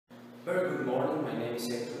Very good morning, my name is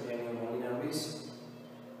Héctor and Molina Ruiz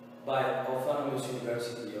by Autonomous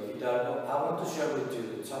University of Hidalgo. I want to share with you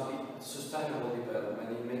the topic Sustainable Development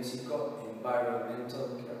in Mexico, Environmental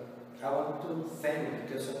Care. I want to thank you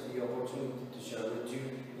because of the opportunity to share with you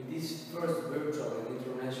in this first virtual and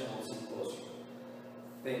international symposium.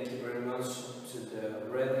 Thank you very much to the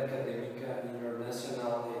REDAI3M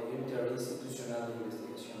International Interinstitutional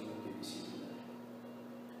Investigation of BBC.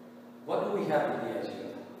 What do we have in the agenda?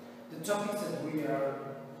 The topics that we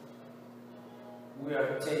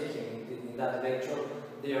are taking in that lecture,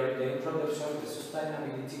 they are the introduction, the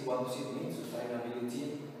sustainability, what does it mean,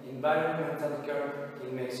 sustainability, environmental care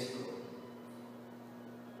in Mexico.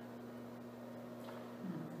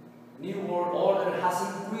 New World Order has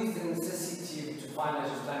increased the necessity to find a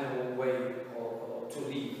sustainable way to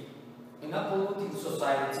live. In a polluting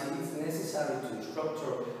society, it is necessary to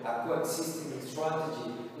structure a coexisting strategy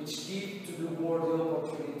which gives to the world the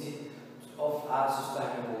opportunity of a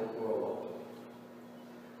sustainable world.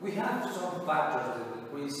 We have some factors that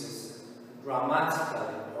increases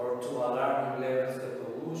dramatically or to alarming levels the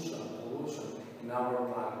pollution in our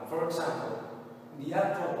planet. For example, the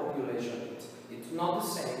actual population, it's not the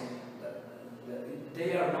same.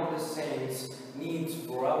 They are not the same needs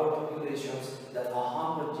for our populations that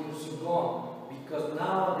 100 years ago, because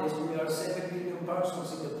nowadays we are 7 billion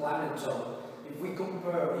persons in the planet. So if we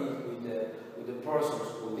compare it with the persons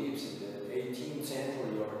who lives in the 18th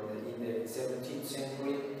century or in the 17th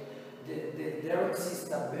century, there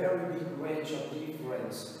exists a very big range of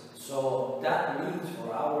difference. So that means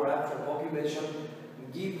for our actual population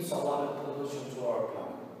gives a lot of pollution to our planet.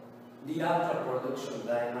 The actual production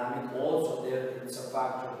dynamic also there is a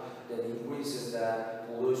factor that increases the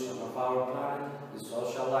pollution of our planet, the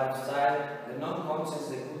social lifestyle, the non-conscious,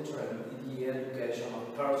 the culture and the education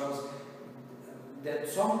of persons that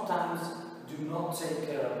sometimes do not take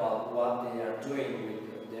care about what they are doing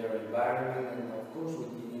with their environment and of course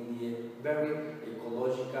in the very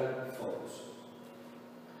ecological focus.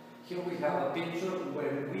 Here we have a picture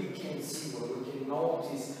where we can see, where we can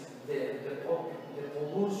notice the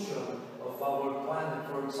pollution of our planet,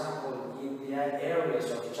 for example, in the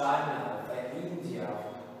areas of China, of India,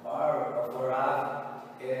 of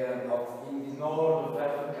Iraq, in the north of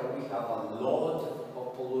Africa, we have a lot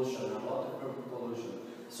of pollution, a lot of urban pollution.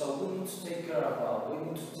 So we need to take care about, we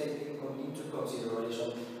need to take into consideration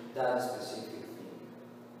that specific thing.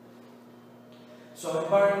 So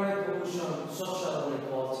environment pollution, social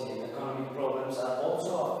inequality, and economic problems are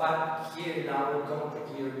also a fact here in our country,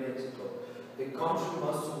 here in Mexico. The country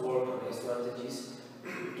must work on strategies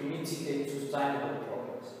to mitigate sustainable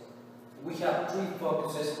problems. We have three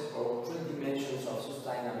focuses or three dimensions of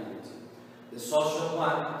sustainability. The social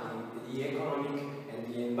one, the economic,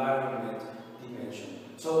 and the environment dimension.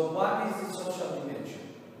 So what is the social dimension?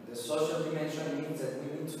 The social dimension means that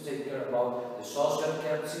we need to take care about the social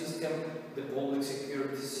care system, the public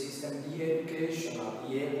security system, the education,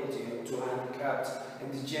 the equity to handicapped,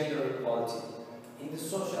 and the gender equality. In the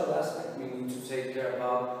social aspect, we need to take care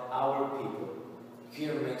about our people.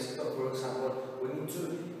 Here in Mexico, for example, we need to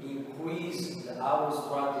increase our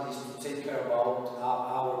strategies to take care about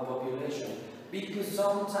our population. Because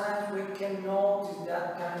sometimes we can notice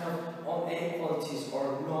that kind of inequalities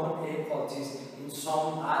or non-equalities in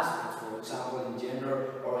some aspects, for example, in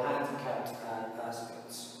gender or handicapped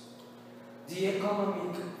aspects. The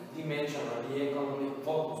economic dimension or the economic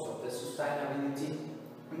focus of the sustainability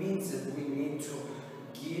means that we need to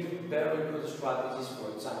give very good strategies,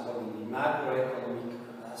 for example, in the macroeconomic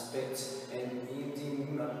aspects and in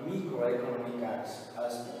the microeconomic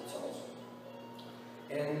aspects also.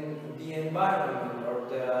 And the environment or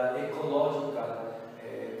the ecological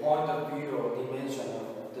point of view or dimension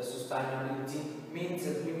of the sustainability means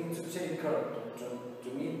that we need to take care,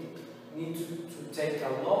 to take a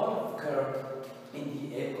lot of care in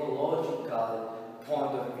the ecological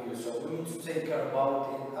point of view. So we need to take care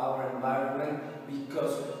about our environment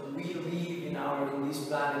because we live in this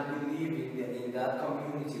planet, we live in that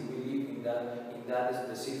community, we live in that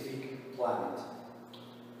specific planet.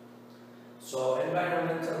 So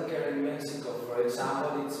environmental care in Mexico, for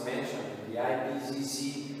example, it's mentioned in the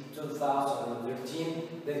IPCC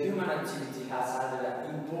 2013. The human activity has added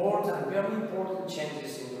very important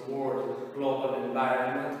changes in the world, global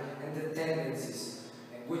environment, and the tendencies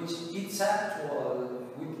with its actual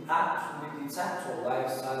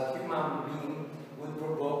lifestyle, human being will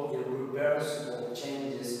provoke irreversible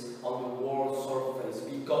changes on the world surface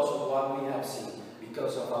because of what we have seen,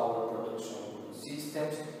 because of our production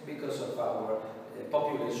systems, because of our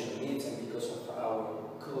population needs, and because of our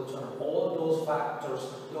culture. All those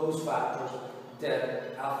factors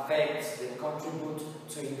that affects, that contribute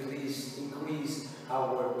to increase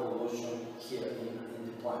our pollution here in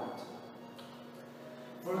the planet.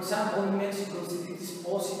 For example, in Mexico, it is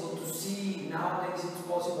possible to see, nowadays it's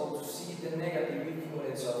possible to see the negative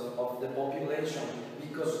influence of the population,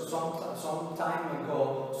 because some time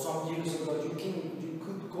ago, some years ago, you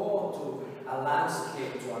could go to a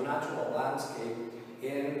landscape, to a natural landscape,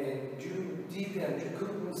 and you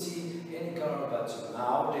couldn't see any garbage.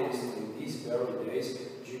 Nowadays, in these very days,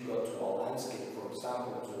 you go to a landscape, for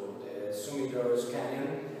example, to the Sumideros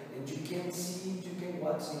Canyon, and you can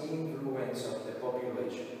watch the influence of the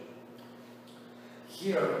population.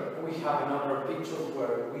 Here we have another picture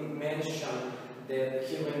where we mention that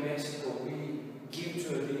here in Mexico we give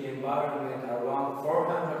to the environment around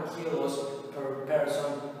 400 kilos per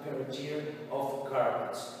person per year of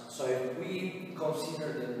garbage. So if we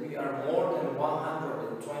consider that we are more than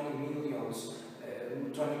 20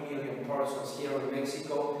 million persons here in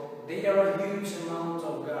Mexico, they are a huge amount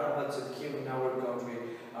of garbage that here in our country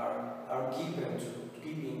are given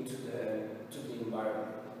to the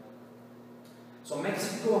environment. So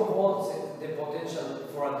Mexico holds the potential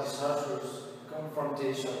for a disastrous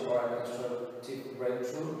confrontation or a constructive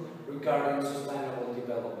breakthrough regarding sustainable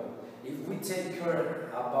development. If we take care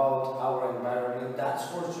about our environment, that's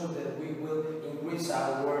for sure that we will increase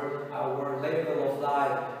our level of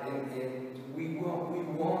life, and we won't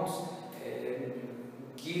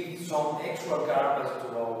give some extra garbage to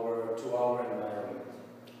our environment.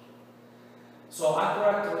 So a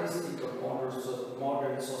characteristic of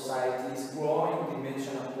modern society is growing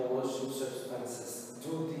dimension of pollution substances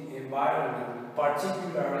to the environment,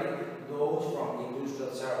 particularly those from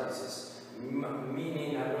industrial services,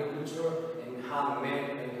 meaning agriculture and handmade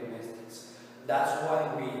and domestics. That's why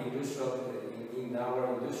in our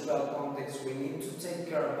industrial context, we need to take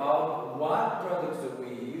care about what products do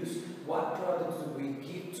we use, what products do we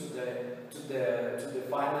give to the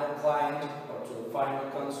final client or to the final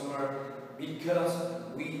consumer, because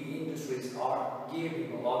we industries are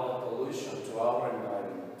giving a lot of pollution to our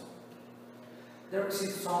environment. There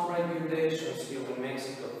exist some regulations here in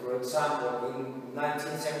Mexico. For example, in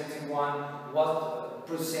 1971 was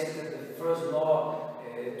presented the first law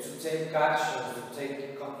to take action, to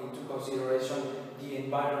take into consideration the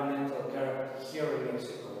environmental care here in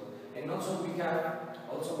Mexico. And also we have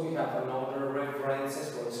another references,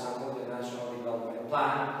 for example, the National Development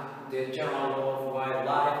Plan, the General Law of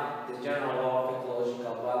Wildlife, the General Law of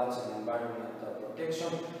Ecological Balance and Environmental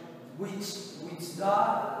Protection, which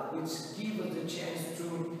give us the chance to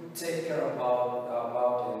take care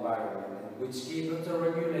about the environment, and which give us the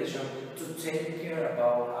regulation to take care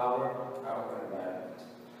about our environment.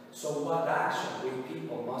 So what action we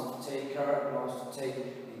people must take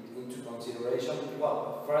into consideration?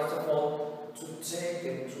 Well, first of all, to take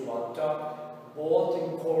and to adopt both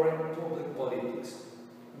in current public politics.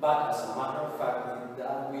 But as a matter of fact,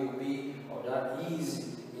 that will be, or that is,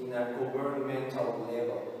 in a governmental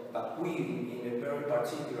level. But we, in a very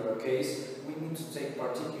particular case, we need to take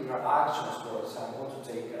particular actions, for example, to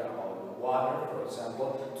take care about the water, for example,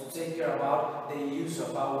 to take care about the use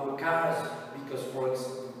of our cars, because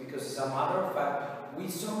as a matter of fact, we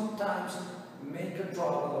sometimes make a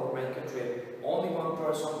travel or make a trip, only one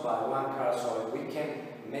person by one car, so if we can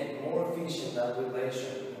make more efficient that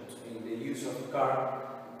relation in the use of the car,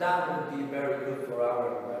 that would be very good for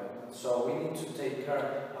our environment. So we need to take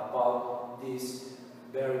care about these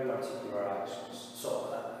very particular actions. So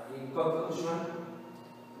in conclusion,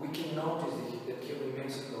 we can notice that here in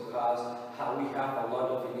Mexico we have a lot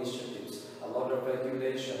of initiatives, a lot of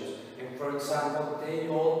regulations, and for example, they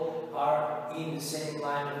all are in the same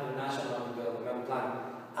line of the National Development Plan.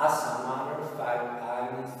 As a matter of fact, I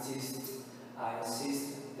insist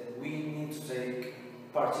that we need to take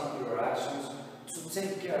particular actions to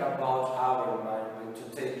take care about our environment, to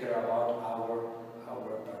take care about our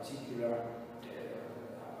particular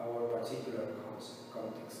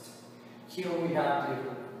context. Here we have the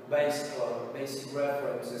basic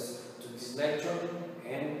references to this lecture,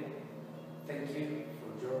 and thank you.